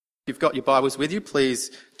you've got your Bibles with you,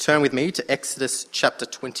 please turn with me to Exodus chapter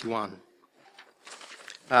 21.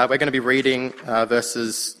 We're going to be reading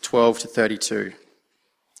verses 12 to 32.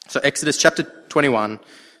 So Exodus chapter 21,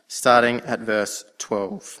 starting at verse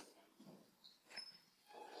 12.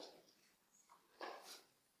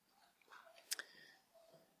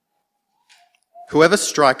 Whoever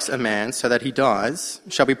strikes a man so that he dies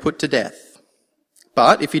shall be put to death.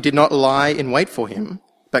 But if he did not lie in wait for him,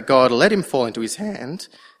 but God let him fall into his hand,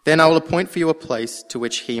 then I will appoint for you a place to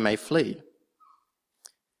which he may flee.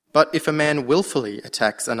 But if a man willfully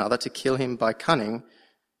attacks another to kill him by cunning,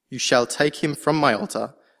 you shall take him from my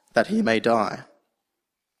altar, that he may die.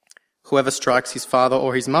 Whoever strikes his father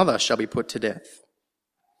or his mother shall be put to death.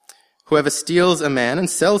 Whoever steals a man and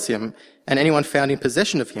sells him, and anyone found in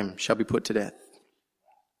possession of him shall be put to death.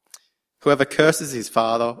 Whoever curses his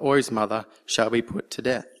father or his mother shall be put to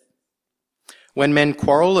death. When men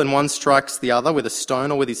quarrel and one strikes the other with a stone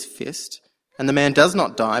or with his fist, and the man does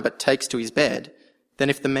not die but takes to his bed, then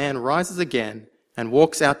if the man rises again and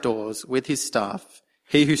walks outdoors with his staff,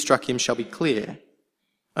 he who struck him shall be clear.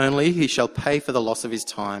 Only he shall pay for the loss of his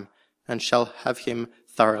time and shall have him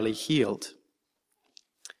thoroughly healed.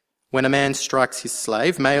 When a man strikes his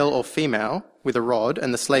slave, male or female, with a rod,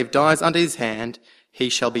 and the slave dies under his hand, he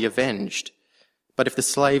shall be avenged. But if the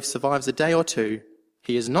slave survives a day or two,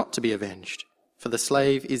 he is not to be avenged, for the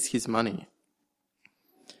slave is his money.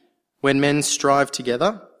 When men strive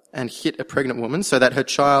together and hit a pregnant woman so that her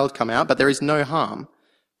child come out, but there is no harm,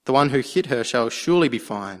 the one who hit her shall surely be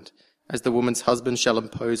fined, as the woman's husband shall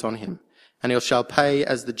impose on him, and he shall pay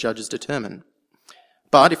as the judges determine.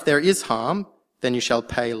 But if there is harm, then you shall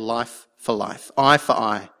pay life for life, eye for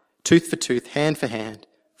eye, tooth for tooth, hand for hand,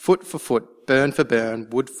 foot for foot, burn for burn,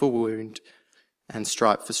 wood for wound, and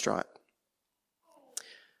stripe for stripe.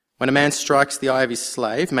 When a man strikes the eye of his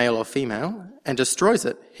slave, male or female, and destroys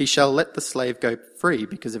it, he shall let the slave go free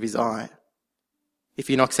because of his eye. If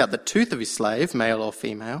he knocks out the tooth of his slave, male or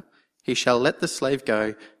female, he shall let the slave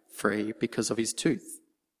go free because of his tooth.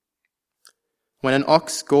 When an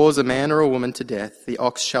ox gores a man or a woman to death, the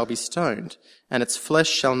ox shall be stoned, and its flesh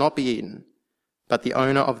shall not be eaten, but the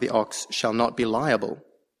owner of the ox shall not be liable.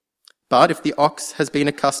 But if the ox has been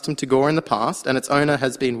accustomed to gore in the past, and its owner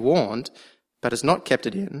has been warned, but has not kept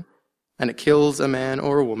it in, and it kills a man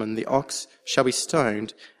or a woman, the ox shall be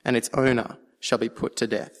stoned, and its owner shall be put to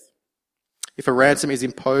death. If a ransom is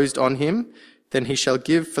imposed on him, then he shall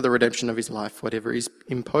give for the redemption of his life whatever is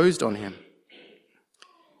imposed on him.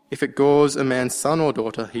 If it gores a man's son or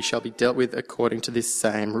daughter, he shall be dealt with according to this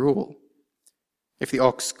same rule. If the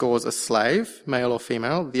ox gores a slave, male or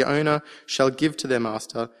female, the owner shall give to their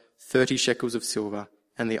master 30 shekels of silver,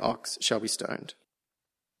 and the ox shall be stoned.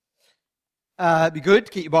 It'd be good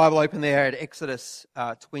to keep your Bible open there at Exodus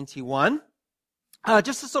 21.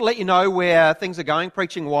 Just to sort of let you know where things are going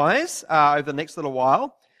preaching-wise over the next little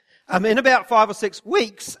while. In about 5 or 6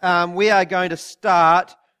 weeks, we are going to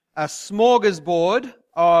start a smorgasbord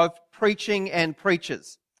of preaching and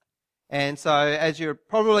preachers. And so, as you're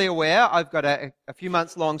probably aware, I've got a few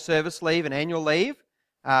months long service leave and annual leave,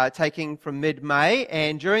 taking from mid-May.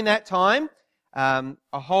 And during that time, a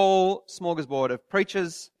whole smorgasbord of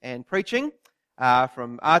preachers and preaching,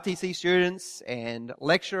 from RTC students and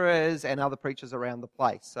lecturers and other preachers around the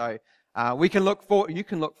place. So, you can look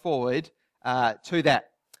forward to that.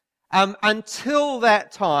 Until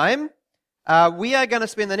that time, we are going to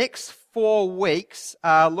spend the next 4 weeks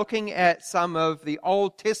looking at some of the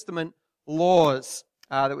Old Testament laws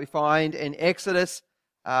that we find in Exodus,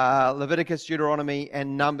 Leviticus, Deuteronomy,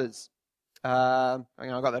 and Numbers. I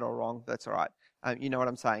got that all wrong. That's all right. You know what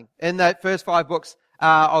I'm saying. In that first 5 books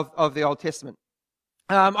of the Old Testament.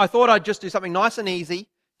 I thought I'd just do something nice and easy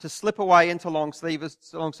to slip away into long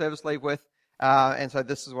service leave with, and so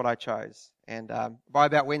this is what I chose. And by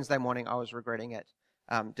about Wednesday morning, I was regretting it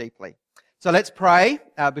deeply. So let's pray,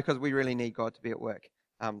 because we really need God to be at work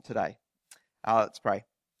today. Let's pray.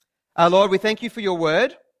 Lord, we thank you for your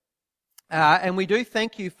word, and we do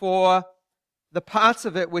thank you for the parts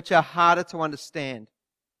of it which are harder to understand.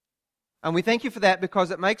 And we thank you for that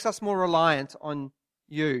because it makes us more reliant on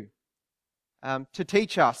you to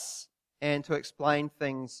teach us and to explain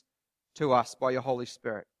things to us by your Holy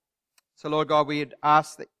Spirit. So Lord God, we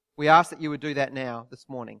ask that you would do that now, this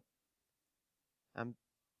morning.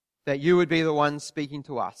 That you would be the one speaking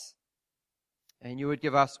to us. And you would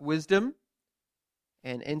give us wisdom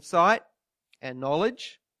and insight and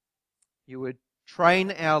knowledge. You would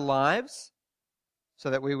train our lives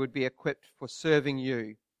so that we would be equipped for serving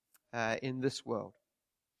you in this world.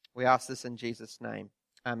 We ask this in Jesus' name.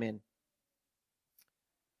 Amen.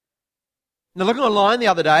 Now, looking online the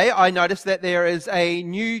other day, I noticed that there is a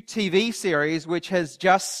new TV series which has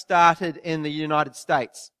just started in the United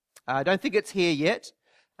States. I don't think it's here yet.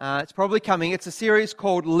 It's probably coming. It's a series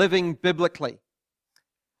called Living Biblically.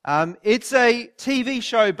 It's a TV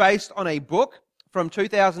show based on a book from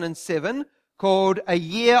 2007 called A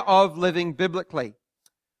Year of Living Biblically.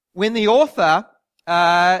 When the author,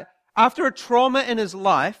 after a trauma in his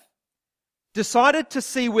life, decided to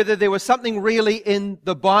see whether there was something really in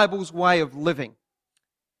the Bible's way of living.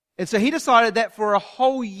 And so he decided that for a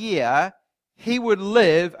whole year, he would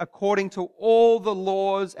live according to all the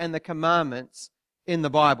laws and the commandments in the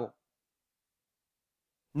Bible.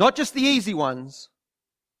 Not just the easy ones,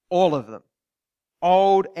 all of them.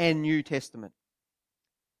 Old and New Testament.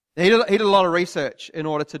 He did a lot of research in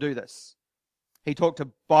order to do this. He talked to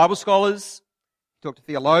Bible scholars, he talked to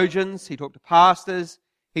theologians, he talked to pastors,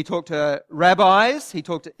 he talked to rabbis, he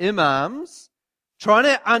talked to imams, trying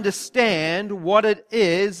to understand what it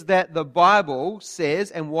is that the Bible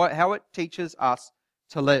says and how it teaches us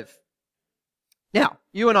to live. Now,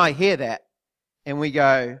 you and I hear that and we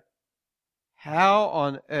go, how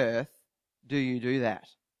on earth do you do that?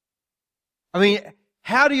 I mean,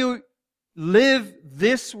 how do you live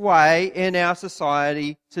this way in our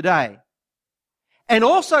society today? And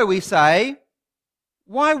also we say,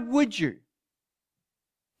 why would you?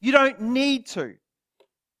 You don't need to.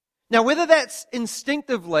 Now, whether that's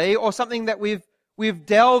instinctively or something that we've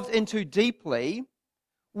delved into deeply,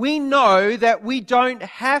 we know that we don't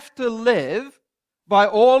have to live by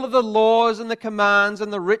all of the laws and the commands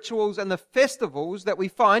and the rituals and the festivals that we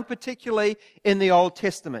find, particularly in the Old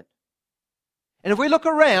Testament. And if we look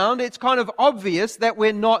around, it's kind of obvious that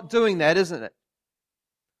we're not doing that, isn't it?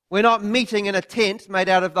 We're not meeting in a tent made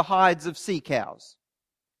out of the hides of sea cows.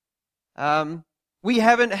 We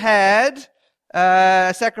haven't had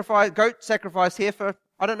goat sacrifice here for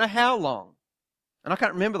I don't know how long. And I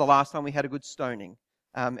can't remember the last time we had a good stoning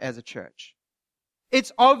as a church.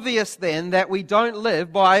 It's obvious then that we don't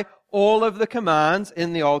live by all of the commands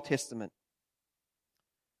in the Old Testament.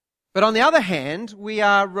 But on the other hand, we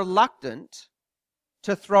are reluctant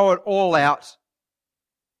to throw it all out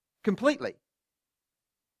completely.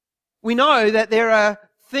 We know that there are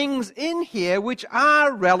things in here which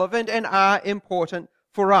are relevant and are important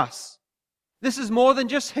for us. This is more than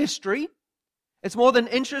just history. It's more than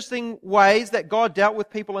interesting ways that God dealt with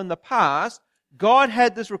people in the past. God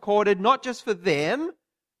had this recorded not just for them,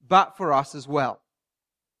 but for us as well.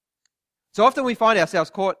 So often we find ourselves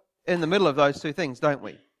caught in the middle of those two things, don't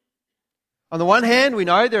we? On the one hand, we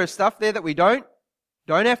know there is stuff there that we don't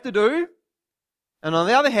have to do. And on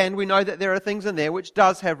the other hand, we know that there are things in there which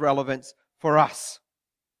does have relevance for us.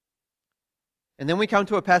 And then we come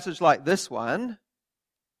to a passage like this one,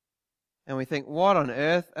 and we think, what on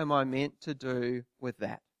earth am I meant to do with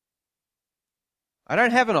that? I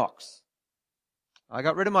don't have an ox. I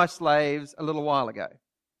got rid of my slaves a little while ago.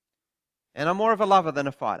 And I'm more of a lover than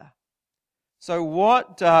a fighter. So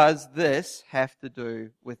what does this have to do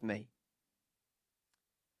with me?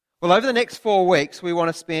 Well, over the next 4 weeks, we want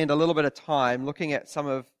to spend a little bit of time looking at some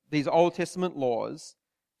of these Old Testament laws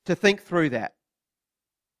to think through that.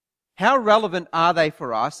 How relevant are they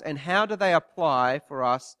for us, and how do they apply for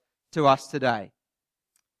us to us today?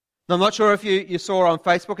 Now, I'm not sure if you saw on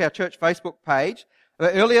Facebook, our church Facebook page,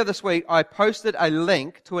 but earlier this week I posted a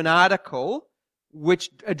link to an article which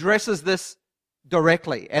addresses this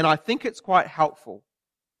directly, and I think it's quite helpful.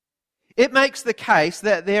 It makes the case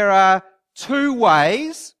that there are 2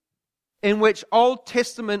 ways in which Old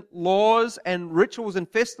Testament laws and rituals and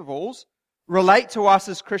festivals relate to us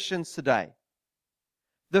as Christians today.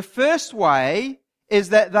 The first way is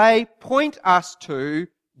that they point us to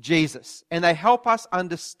Jesus, and they help us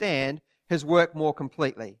understand His work more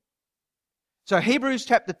completely. So Hebrews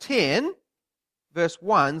chapter 10, verse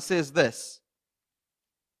 1 says this: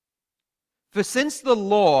 "For since the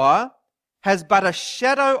law has but a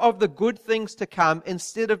shadow of the good things to come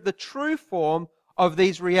instead of the true form of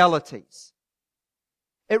these realities."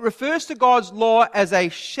 It refers to God's law as a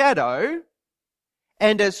shadow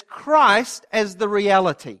and as Christ as the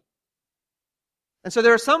reality. And so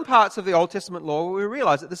there are some parts of the Old Testament law where we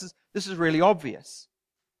realize that this is really obvious.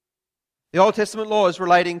 The Old Testament law is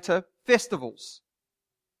relating to festivals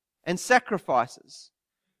and sacrifices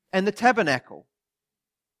and the tabernacle.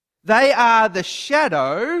 They are the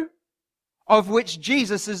shadow of which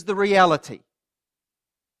Jesus is the reality.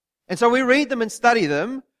 And so we read them and study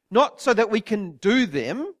them, not so that we can do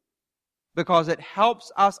them, because it helps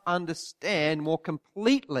us understand more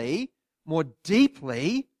completely, more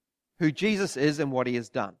deeply, who Jesus is and what He has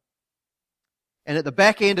done. And at the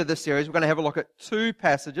back end of this series, we're going to have a look at 2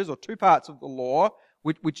 passages or 2 parts of the law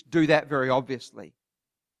which do that very obviously.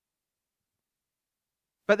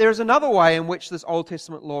 But there is another way in which this Old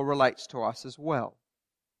Testament law relates to us as well.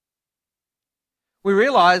 We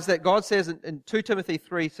realize that God says in 2 Timothy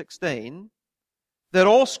 3:16 that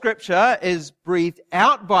all Scripture is breathed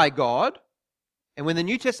out by God. And when the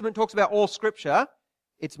New Testament talks about all Scripture,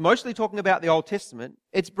 it's mostly talking about the Old Testament.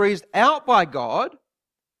 It's breathed out by God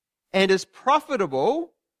and is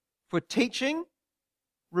profitable for teaching,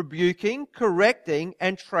 rebuking, correcting,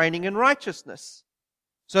 and training in righteousness,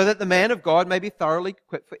 so that the man of God may be thoroughly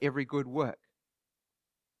equipped for every good work.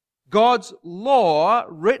 God's law,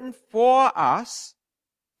 written for us,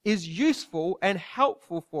 is useful and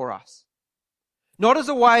helpful for us. Not as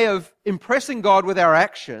a way of impressing God with our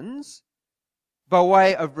actions, but a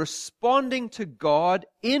way of responding to God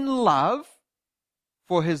in love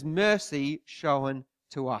for His mercy shown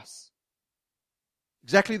to us.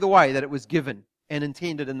 Exactly the way that it was given and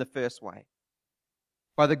intended in the first way.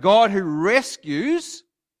 By the God who rescues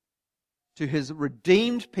to His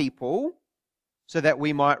redeemed people so that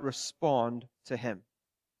we might respond to Him.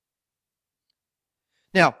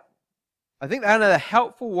 Now, I think one of the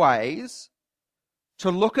helpful ways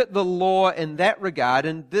to look at the law in that regard,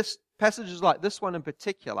 and this passages like this one in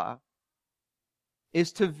particular,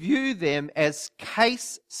 is to view them as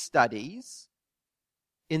case studies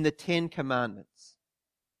in the Ten Commandments.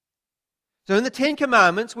 So in the Ten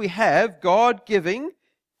Commandments, we have God giving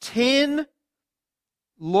 10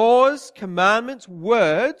 laws, commandments,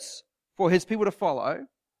 words for His people to follow.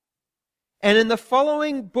 And in the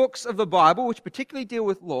following books of the Bible, which particularly deal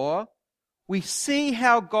with law, we see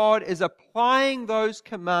how God is applying those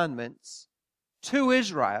commandments to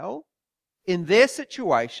Israel in their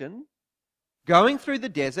situation, going through the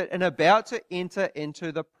desert and about to enter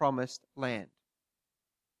into the promised land.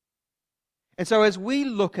 And so as we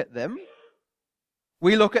look at them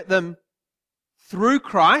through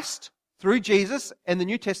Christ, through Jesus and the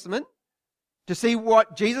New Testament, to see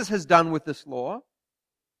what Jesus has done with this law,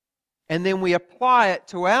 and then we apply it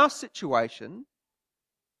to our situation,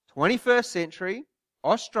 21st century,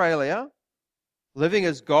 Australia, living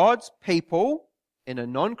as God's people in a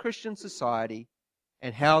non-Christian society,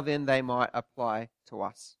 and how then they might apply to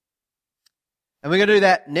us. And we're going to do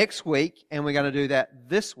that next week, and we're going to do that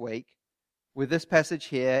this week with this passage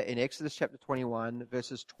here in Exodus chapter 21,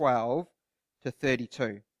 verses 12 to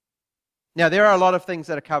 32. Now, there are a lot of things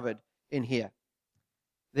that are covered in here.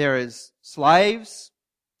 There is slaves,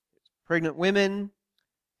 pregnant women,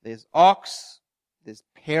 there's ox, there's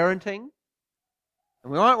parenting.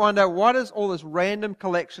 And we might wonder, what is all this random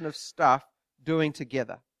collection of stuff doing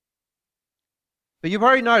together? But you've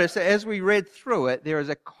already noticed that as we read through it, there is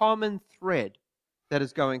a common thread that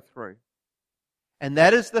is going through. And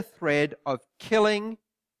that is the thread of killing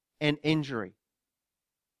and injury.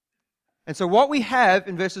 And so what we have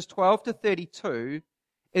in verses 12 to 32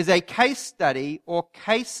 is a case study or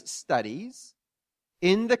case studies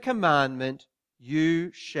in the commandment,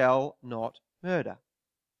 "You shall not murder."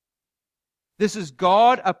 This is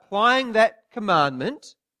God applying that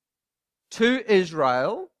commandment to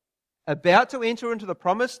Israel, about to enter into the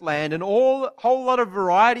promised land, and whole lot of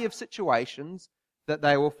variety of situations that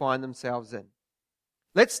they will find themselves in.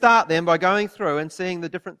 Let's start then by going through and seeing the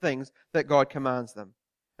different things that God commands them.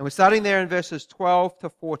 And we're starting there in verses 12 to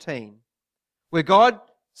 14, where God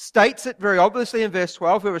states it very obviously in verse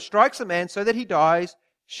 12, "Whoever strikes a man so that he dies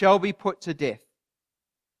shall be put to death."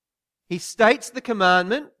 He states the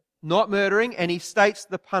commandment, not murdering, and he states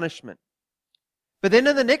the punishment. But then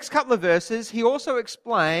in the next couple of verses, he also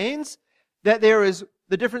explains that there is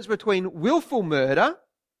the difference between willful murder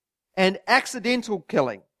and accidental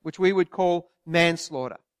killing, which we would call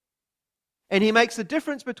manslaughter. And he makes a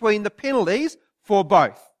difference between the penalties for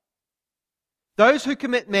both. Those who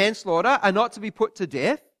commit manslaughter are not to be put to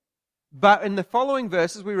death, but in the following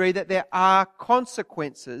verses we read that there are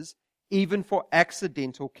consequences even for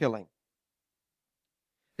accidental killing.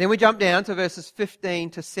 Then we jump down to verses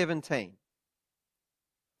 15 to 17,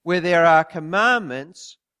 where there are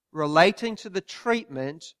commandments relating to the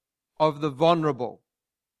treatment of the vulnerable.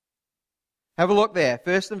 Have a look there.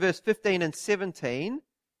 First in verse 15 and 17,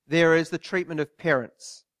 there is the treatment of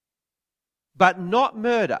parents, but not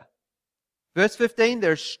murder. Verse 15,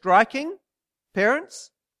 there's striking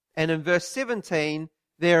parents, and in verse 17,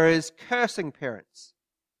 there is cursing parents.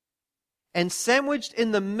 And sandwiched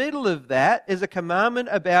in the middle of that is a commandment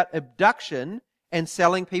about abduction and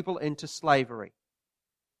selling people into slavery.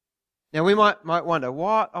 Now we might wonder,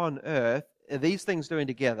 what on earth are these things doing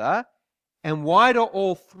together? And why do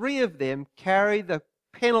all three of them carry the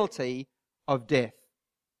penalty of death?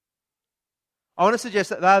 I want to suggest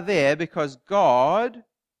that they're there because God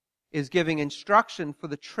is giving instruction for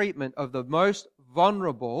the treatment of the most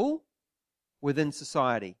vulnerable within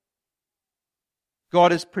society.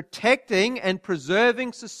 God is protecting and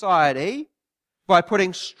preserving society by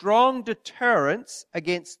putting strong deterrents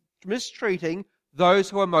against mistreating those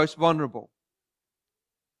who are most vulnerable.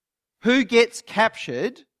 Who gets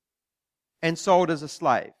captured and sold as a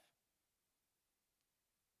slave?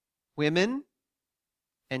 Women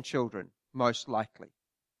and children, most likely.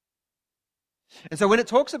 And so when it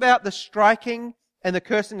talks about the striking and the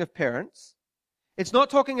cursing of parents, it's not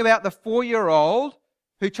talking about the 4-year-old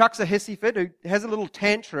who chucks a hissy fit, who has a little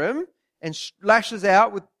tantrum and lashes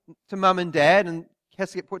out to mum and dad and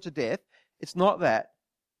has to get put to death. It's not that.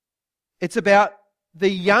 It's about the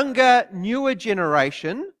younger, newer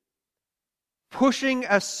generation pushing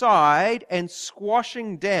aside and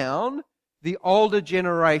squashing down the older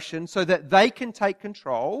generation so that they can take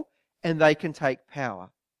control and they can take power.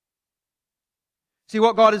 See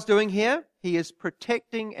what God is doing here? He is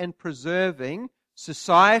protecting and preserving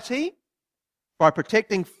society by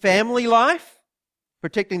protecting family life,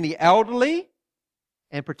 protecting the elderly,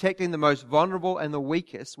 and protecting the most vulnerable and the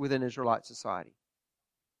weakest within Israelite society.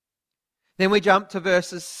 Then we jump to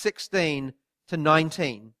verses 16 to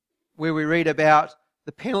 19, where we read about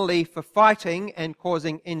the penalty for fighting and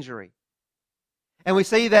causing injury. And we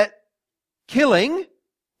see that killing,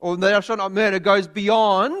 or thou shalt not murder, goes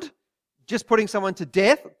beyond just putting someone to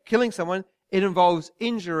death, killing someone. It involves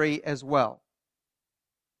injury as well.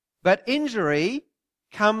 But injury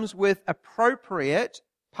comes with appropriate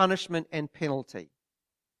punishment and penalty.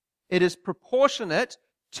 It is proportionate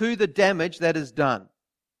to the damage that is done.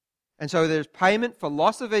 And so there's payment for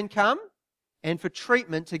loss of income and for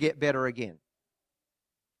treatment to get better again.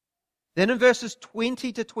 Then in verses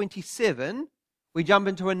 20 to 27, we jump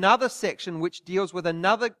into another section which deals with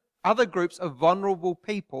other groups of vulnerable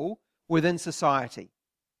people within society.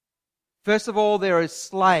 First of all, there is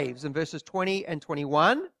slaves in verses 20 and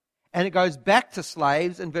 21, and it goes back to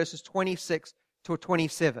slaves in verses 26 to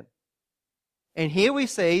 27. And here we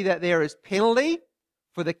see that there is penalty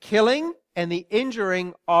for the killing and the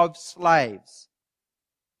injuring of slaves.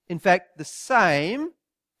 In fact, the same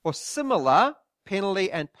or similar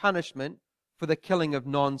penalty and punishment for the killing of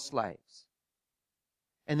non-slaves.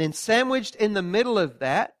 And then sandwiched in the middle of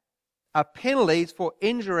that are penalties for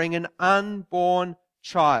injuring an unborn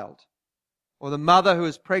child, or the mother who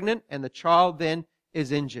is pregnant and the child then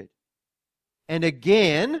is injured. And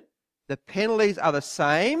again, the penalties are the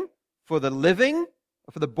same for the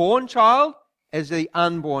born child as the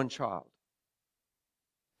unborn child.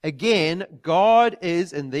 Again, God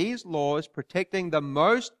is in these laws protecting the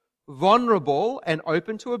most vulnerable and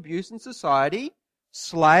open to abuse in society,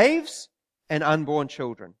 slaves and unborn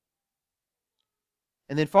children.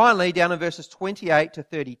 And then finally, down in verses 28 to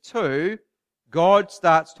 32, God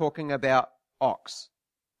starts talking about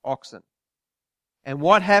oxen. And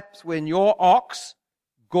what happens when your ox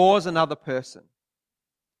gores another person?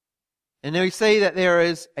 And then we see that there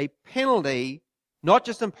is a penalty not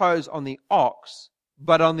just imposed on the ox,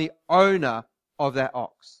 but on the owner of that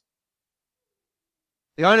ox.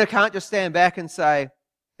 The owner can't just stand back and say,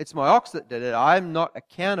 it's my ox that did it, I'm not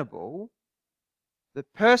accountable. The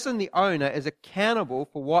person, the owner, is accountable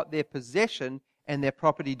for what their possession and their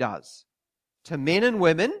property does to men and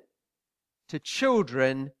women, to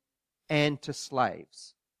children, and to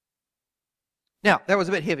slaves. Now, that was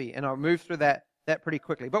a bit heavy, and I'll move through that pretty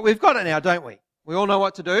quickly. But we've got it now, don't we? We all know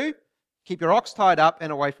what to do. Keep your ox tied up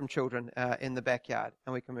and away from children in the backyard,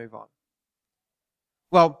 and we can move on.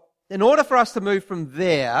 Well, in order for us to move from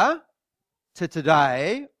there to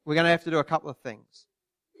today, we're going to have to do a couple of things.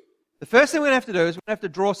 The first thing we're going to have to do is we're going to have to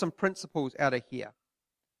draw some principles out of here.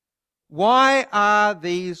 Why are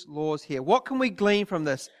these laws here? What can we glean from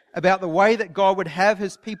this about the way that God would have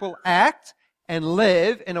His people act and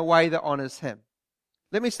live in a way that honors Him?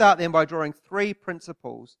 Let me start then by drawing 3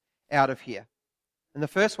 principles out of here. And the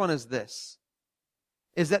first one is this,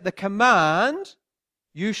 is that the command,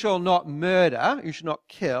 you shall not murder, you shall not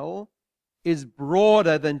kill, is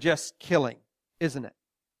broader than just killing, isn't it?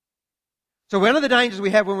 So one of the dangers we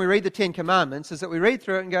have when we read the 10 Commandments is that we read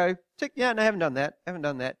through it and go, tick, yeah, no, I haven't done that, haven't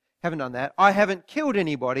done that, haven't done that. I haven't killed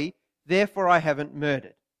anybody, therefore I haven't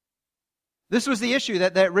murdered. This was the issue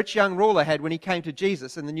that rich young ruler had when he came to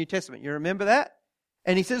Jesus in the New Testament. You remember that?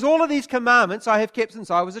 And he says, all of these commandments I have kept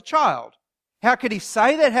since I was a child. How could he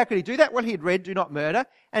say that? How could he do that? Well, he had read, do not murder,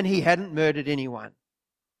 and he hadn't murdered anyone.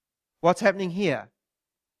 What's happening here?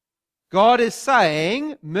 God is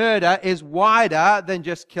saying murder is wider than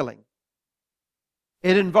just killing.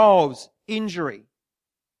 It involves injury.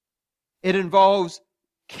 It involves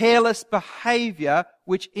careless behavior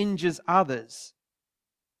which injures others.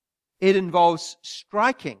 It involves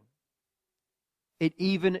striking. It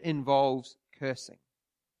even involves cursing.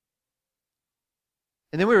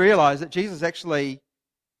 And then we realize that Jesus actually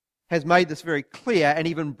has made this very clear and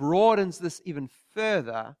even broadens this even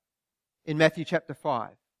further in Matthew chapter 5.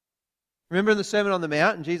 Remember in the Sermon on the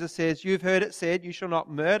Mount, and Jesus says, "You've heard it said, you shall not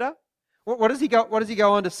murder." What does he go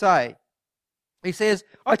on to say? He says,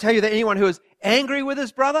 "I tell you that anyone who is angry with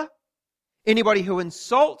his brother, anybody who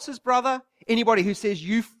insults his brother, anybody who says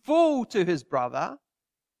 'you fool' to his brother,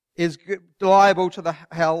 is liable to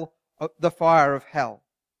the fire of hell."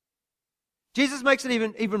 Jesus makes it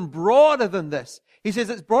even broader than this. He says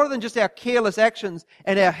it's broader than just our careless actions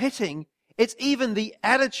and our hitting. It's even the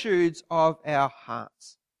attitudes of our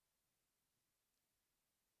hearts.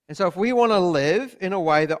 And so if we want to live in a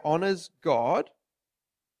way that honors God,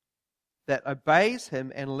 that obeys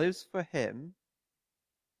Him and lives for Him,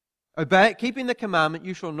 keeping the commandment,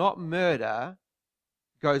 "You shall not murder,"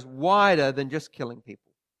 goes wider than just killing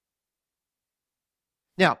people.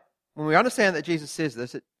 Now, when we understand that Jesus says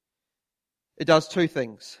this, it does two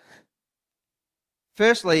things.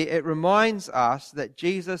 Firstly, it reminds us that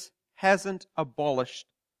Jesus hasn't abolished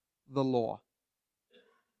the law.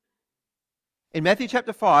 In Matthew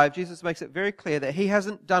chapter 5, Jesus makes it very clear that He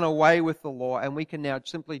hasn't done away with the law and we can now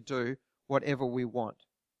simply do whatever we want.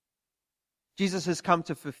 Jesus has come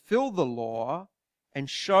to fulfill the law and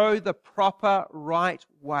show the proper right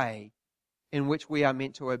way in which we are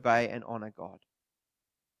meant to obey and honor God.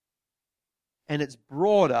 And it's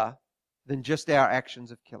broader than just our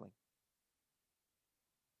actions of killing.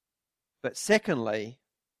 But secondly,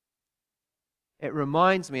 it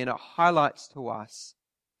reminds me and it highlights to us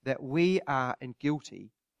that we are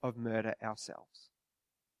guilty of murder ourselves.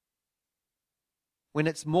 When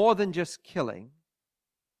it's more than just killing,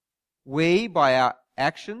 we, by our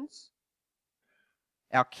actions,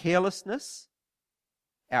 our carelessness,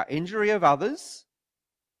 our injury of others,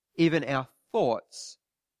 even our thoughts,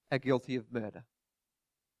 are guilty of murder.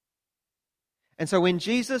 And so when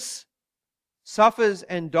Jesus suffers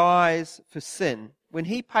and dies for sin, when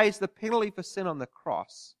He pays the penalty for sin on the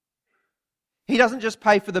cross, He doesn't just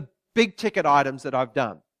pay for the big ticket items that I've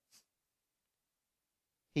done.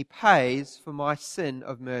 He pays for my sin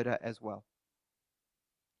of murder as well.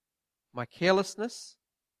 My carelessness,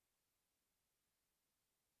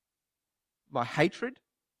 my hatred,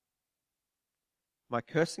 my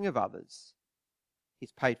cursing of others,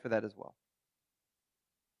 He's paid for that as well.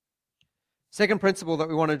 Second principle that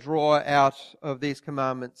we want to draw out of these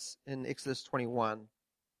commandments in Exodus 21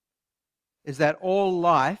 is that all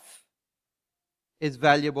life is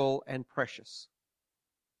valuable and precious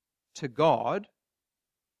to God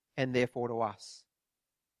and therefore to us.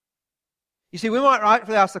 You see, we might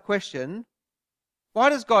rightfully ask the question, why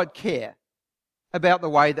does God care about the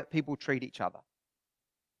way that people treat each other?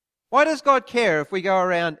 Why does God care if we go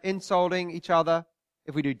around insulting each other,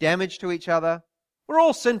 if we do damage to each other? We're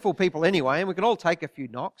all sinful people anyway, and we can all take a few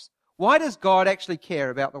knocks. Why does God actually care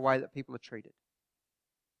about the way that people are treated?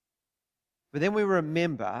 But then we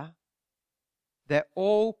remember that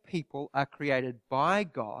all people are created by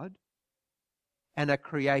God and are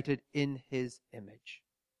created in His image.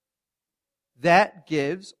 That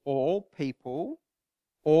gives all people,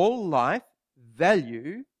 all life,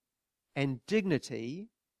 value and dignity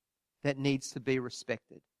that needs to be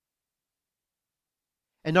respected.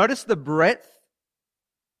 And notice the breadth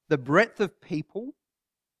of people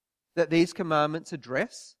that these commandments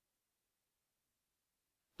address.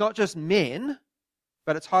 Not just men,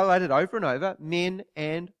 but it's highlighted over and over, men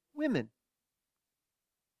and women.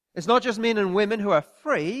 It's not just men and women who are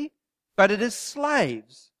free, but it is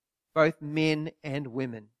slaves, both men and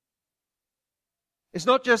women. It's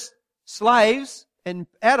not just slaves and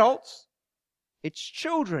adults, it's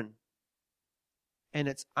children. And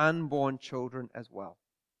it's unborn children as well.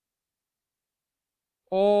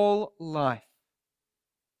 All life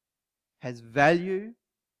has value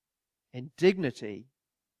and dignity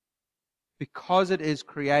because it is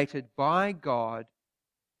created by God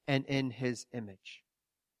and in His image.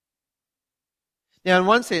 Now, in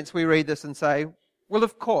one sense, we read this and say, well,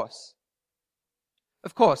 of course.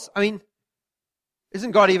 Of course. I mean,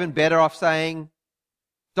 isn't God even better off saying,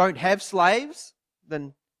 don't have slaves,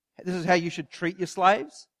 than this is how you should treat your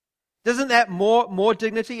slaves? Doesn't that more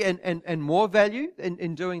dignity and more value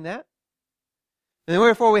in doing that? And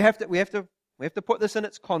therefore we have to put this in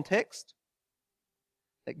its context.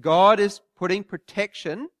 That God is putting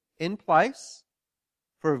protection in place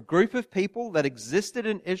for a group of people that existed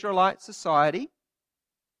in Israelite society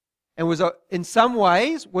and in some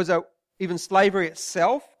ways even slavery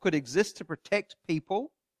itself could exist to protect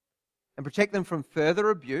people and protect them from further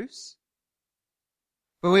abuse.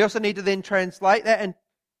 But we also need to then translate that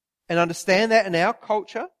and understand that in our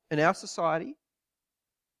culture, in our society,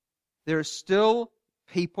 there are still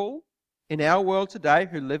people in our world today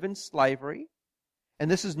who live in slavery, and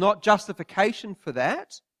this is not justification for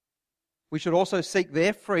that. We should also seek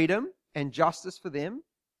their freedom and justice for them.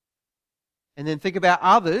 And then think about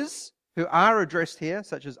others who are addressed here,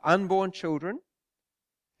 such as unborn children,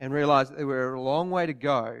 and realize that we're a long way to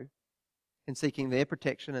go in seeking their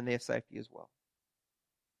protection and their safety as well.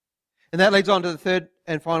 And that leads on to the third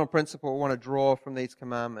and final principle I want to draw from these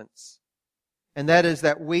commandments. And that is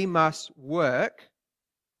that we must work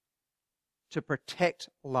to protect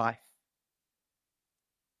life.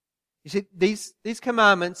 You see, these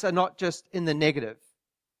commandments are not just in the negative.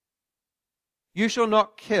 You shall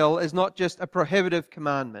not kill is not just a prohibitive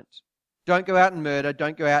commandment. Don't go out and murder,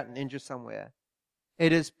 don't go out and injure somewhere.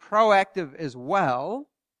 It is proactive as well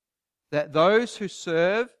that those who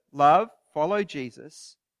serve, love, follow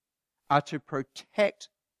Jesus are to protect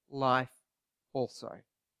life also.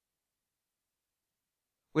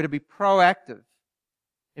 We're to be proactive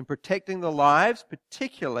in protecting the lives,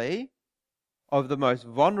 particularly of the most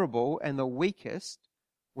vulnerable and the weakest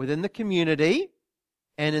within the community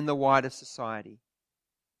and in the wider society.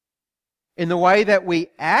 In the way that we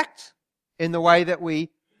act, in the way that we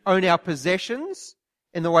own our possessions,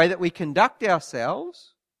 in the way that we conduct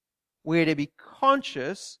ourselves, we're to be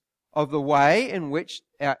conscious of the way in which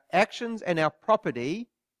our actions and our property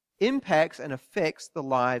impacts and affects the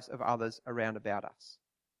lives of others around about us.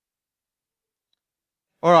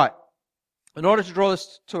 All right, in order to draw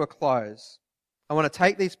this to a close, I want to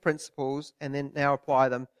take these principles and then now apply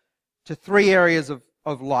them to 3 areas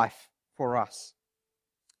of life for us.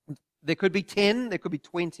 There could be 10, there could be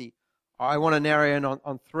 20. I want to narrow in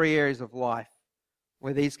on 3 areas of life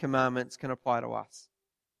where these commandments can apply to us.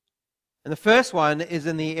 And the first one is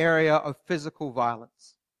in the area of physical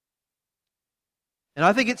violence. And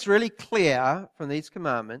I think it's really clear from these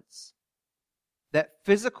commandments that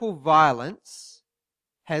physical violence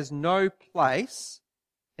has no place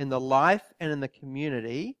in the life and in the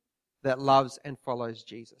community that loves and follows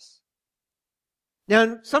Jesus. Now,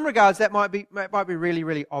 in some regards, that might be really,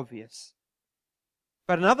 really obvious.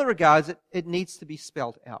 But in other regards, it needs to be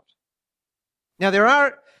spelled out. Now, there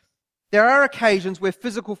are occasions where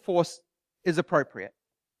physical force is appropriate.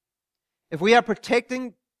 If we are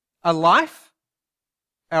protecting a life,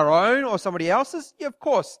 our own or somebody else's, yeah, of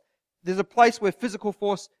course, there's a place where physical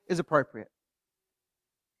force is appropriate.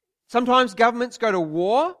 Sometimes governments go to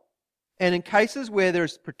war, and in cases where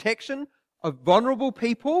there's protection of vulnerable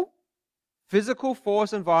people, physical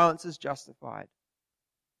force and violence is justified.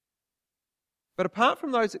 But apart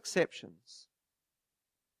from those exceptions,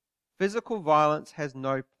 physical violence has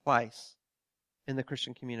no place in the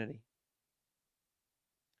Christian community.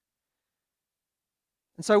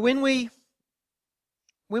 And so when we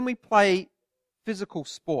play physical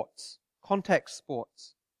sports, contact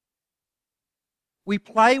sports, we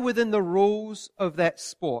play within the rules of that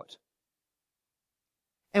sport.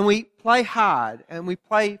 And we play hard and we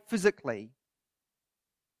play physically,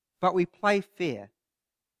 but we play fair.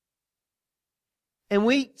 And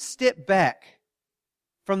we step back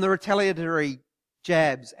from the retaliatory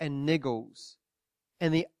jabs and niggles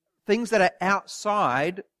and the things that are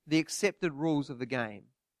outside the accepted rules of the game.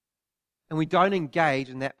 And we don't engage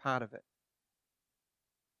in that part of it.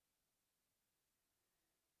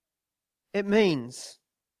 It means,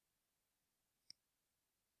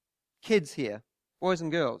 kids here, boys and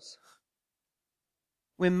girls,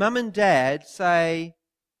 when mum and dad say,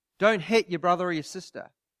 don't hit your brother or your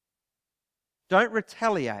sister, don't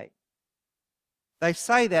retaliate, they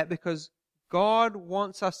say that because God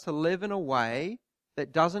wants us to live in a way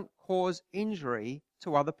that doesn't cause injury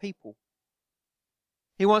to other people.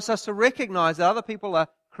 He wants us to recognize that other people are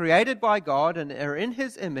created by God and are in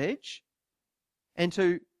His image, and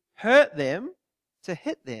to hurt them, to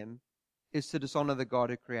hit them, is to dishonor the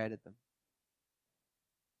God who created them.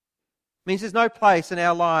 It means there's no place in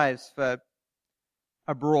our lives for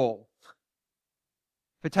a brawl,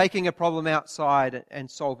 for taking a problem outside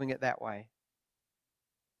and solving it that way.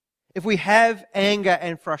 If we have anger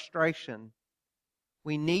and frustration,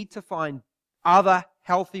 we need to find other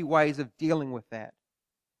healthy ways of dealing with that,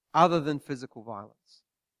 other than physical violence.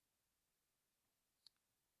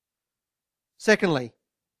 Secondly,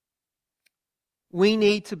 we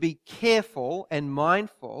need to be careful and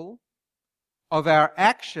mindful of our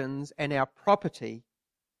actions and our property,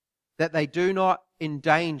 that they do not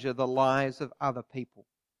endanger the lives of other people.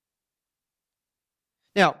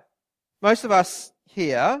 Now, most of us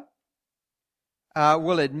here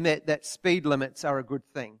will admit that speed limits are a good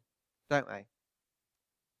thing, don't they?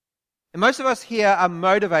 And most of us here are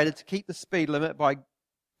motivated to keep the speed limit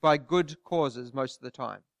by good causes most of the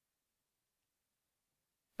time.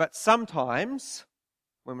 But sometimes,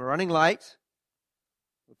 when we're running late,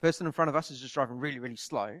 the person in front of us is just driving really, really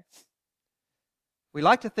slow, we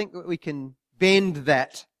like to think that we can bend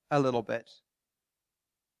that a little bit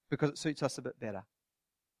because it suits us a bit better.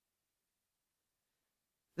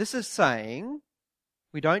 This is saying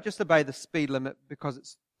we don't just obey the speed limit because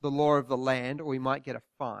it's the law of the land or we might get a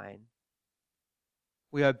fine.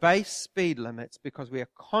 We obey speed limits because we are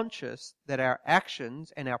conscious that our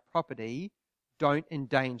actions and our property don't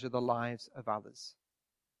endanger the lives of others.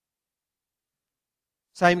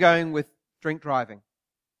 Same going with drink driving.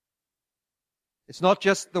 It's not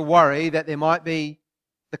just the worry that there might be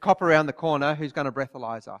the cop around the corner who's going to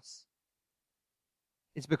breathalyze us.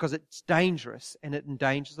 It's because it's dangerous and it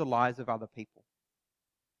endangers the lives of other people.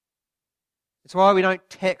 It's why we don't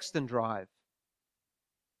text and drive.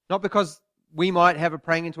 Not because we might have a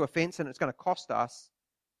praying into a fence and it's going to cost us,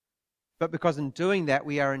 but because in doing that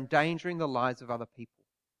we are endangering the lives of other people.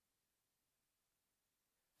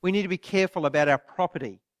 We need to be careful about our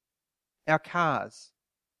property, our cars.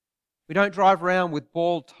 We don't drive around with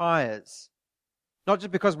bald tires. Not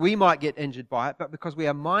just because we might get injured by it, but because we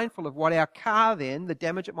are mindful of what our car then, the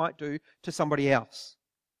damage it might do to somebody else.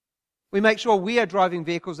 We make sure we are driving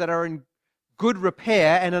vehicles that are in good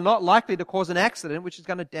repair and are not likely to cause an accident which is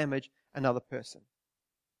going to damage another person.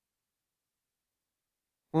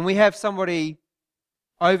 When we have somebody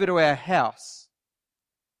over to our house,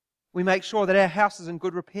 we make sure that our house is in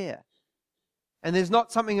good repair. And there's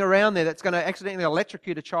not something around there that's going to accidentally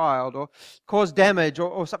electrocute a child or cause damage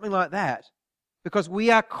or something like that. Because we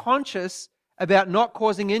are conscious about not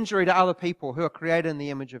causing injury to other people who are created in the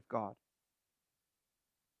image of God.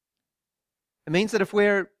 It means that if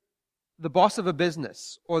we're the boss of a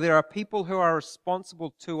business, or there are people who are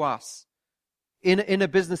responsible to us in a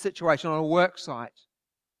business situation, on a work site,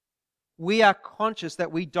 we are conscious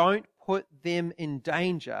that we don't put them in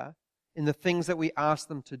danger in the things that we ask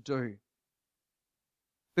them to do.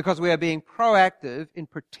 Because we are being proactive in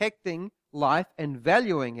protecting life and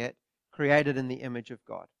valuing it, created in the image of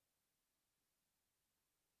God.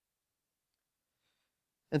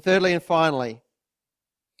 And thirdly and finally,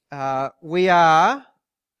 we are,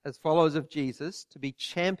 as followers of Jesus, to be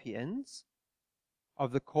champions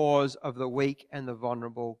of the cause of the weak and the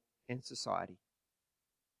vulnerable in society.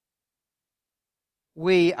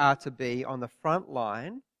 We are to be on the front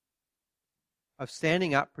line of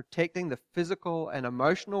standing up, protecting the physical and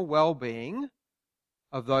emotional well-being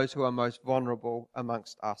of those who are most vulnerable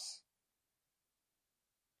amongst us.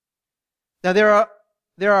 Now, there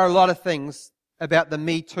are a lot of things about the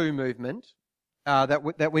Me Too movement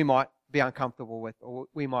that we might be uncomfortable with or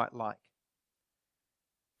we might like.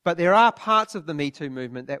 But there are parts of the Me Too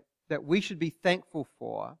movement that we should be thankful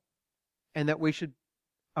for and that we should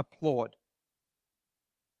applaud.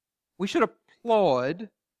 We should applaud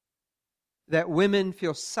that women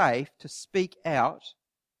feel safe to speak out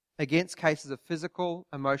against cases of physical,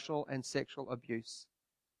 emotional, and sexual abuse.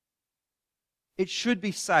 It should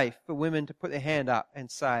be safe for women to put their hand up and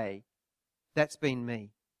say, "That's been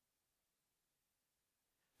me."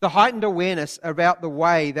 The heightened awareness about the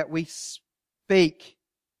way that we speak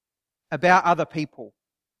about other people,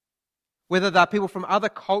 whether they're people from other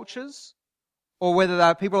cultures or whether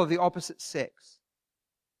they're people of the opposite sex,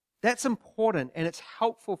 that's important and it's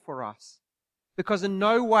helpful for us. Because in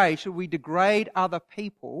no way should we degrade other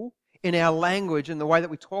people in our language and the way that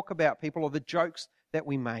we talk about people or the jokes that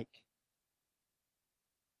we make.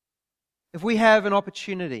 If we have an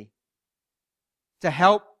opportunity to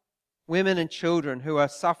help women and children who are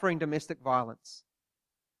suffering domestic violence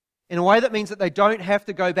in a way that means that they don't have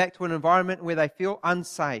to go back to an environment where they feel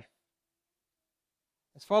unsafe,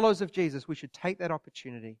 as followers of Jesus, we should take that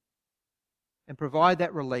opportunity and provide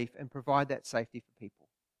that relief and provide that safety for people.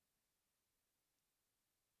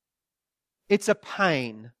 It's a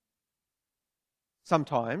pain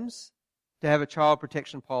sometimes to have a child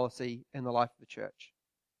protection policy in the life of the church.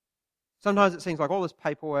 Sometimes it seems like all this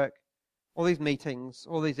paperwork, all these meetings,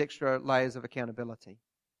 all these extra layers of accountability.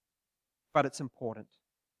 But it's important.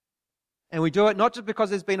 And we do it not just because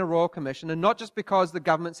there's been a royal commission and not just because the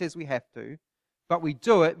government says we have to, but we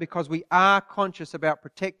do it because we are conscious about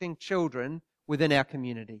protecting children within our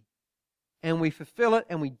community. And we fulfill it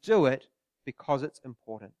and we do it because it's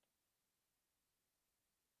important.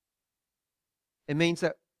 It means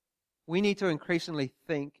that we need to increasingly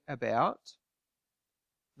think about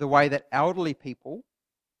the way that elderly people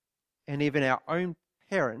and even our own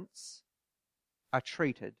parents are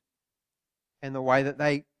treated and the way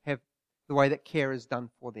that care is done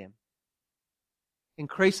for them.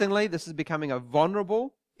 Increasingly, this is becoming a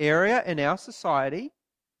vulnerable area in our society,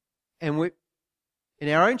 and in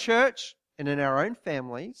our own church and in our own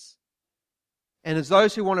families. And as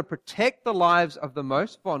those who want to protect the lives of the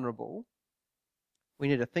most vulnerable, we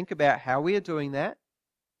need to think about how we are doing that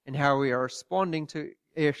and how we are responding to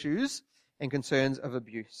issues and concerns of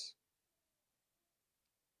abuse.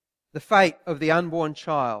 The fate of the unborn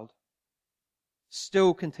child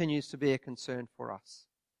still continues to be a concern for us.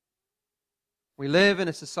 We live in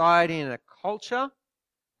a society and a culture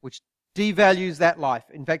which devalues that life.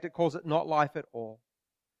 In fact, it calls it not life at all.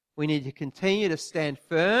 We need to continue to stand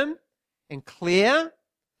firm and clear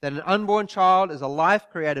that an unborn child is a life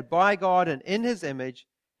created by God and in His image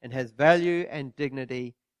and has value and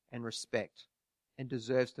dignity and respect and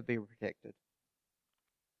deserves to be protected.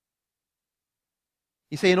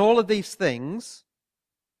 You see, in all of these things,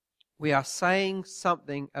 we are saying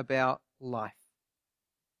something about life.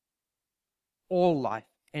 All life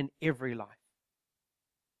and every life.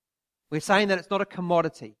 We're saying that it's not a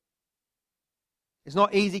commodity. It's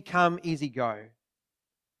not easy come, easy go.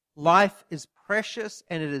 Life is precious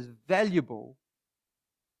and it is valuable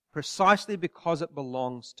precisely because it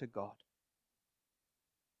belongs to God.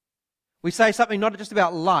 We say something not just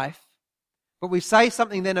about life, but we say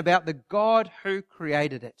something then about the God who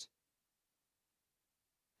created it.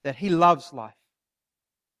 That He loves life.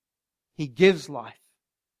 He gives life.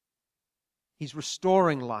 He's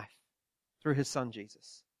restoring life through His Son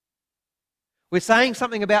Jesus. We're saying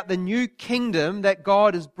something about the new kingdom that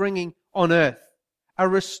God is bringing on earth. A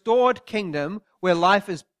restored kingdom where life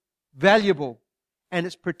is valuable and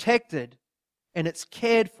it's protected and it's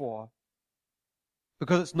cared for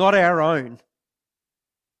because it's not our own,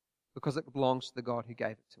 because it belongs to the God who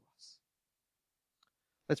gave it to us.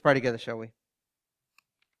 Let's pray together, shall we?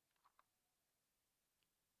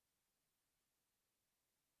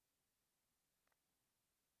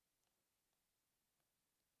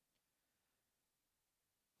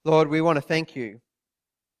 Lord, we want to thank You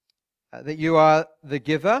that You are the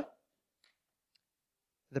giver,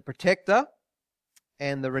 the protector,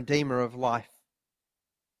 and the redeemer of life.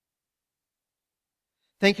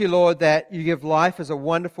 Thank You, Lord, that You give life as a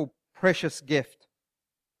wonderful, precious gift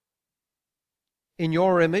in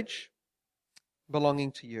Your image,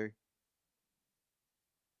 belonging to You.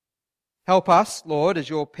 Help us, Lord, as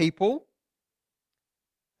Your people,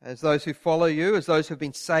 as those who follow You, as those who have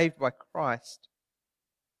been saved by Christ,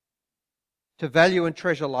 to value and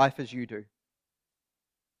treasure life as You do.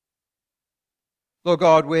 Lord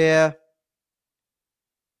God, where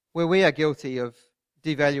we are guilty of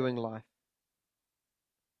devaluing life,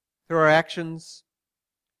 through our actions,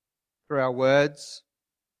 through our words,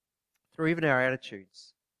 through even our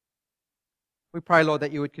attitudes, we pray, Lord,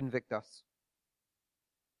 that You would convict us.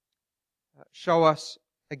 Show us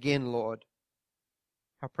again, Lord,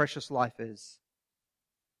 how precious life is.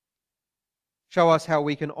 Show us how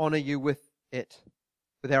we can honour You with it,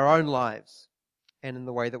 with our own lives, and in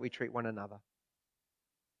the way that we treat one another.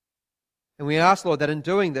 And we ask, Lord, that in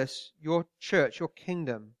doing this, Your church, Your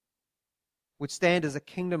kingdom, would stand as a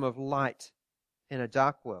kingdom of light in a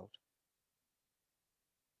dark world.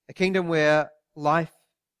 A kingdom where life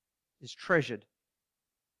is treasured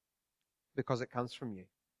because it comes from You.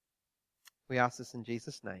 We ask this in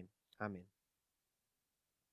Jesus' name. Amen.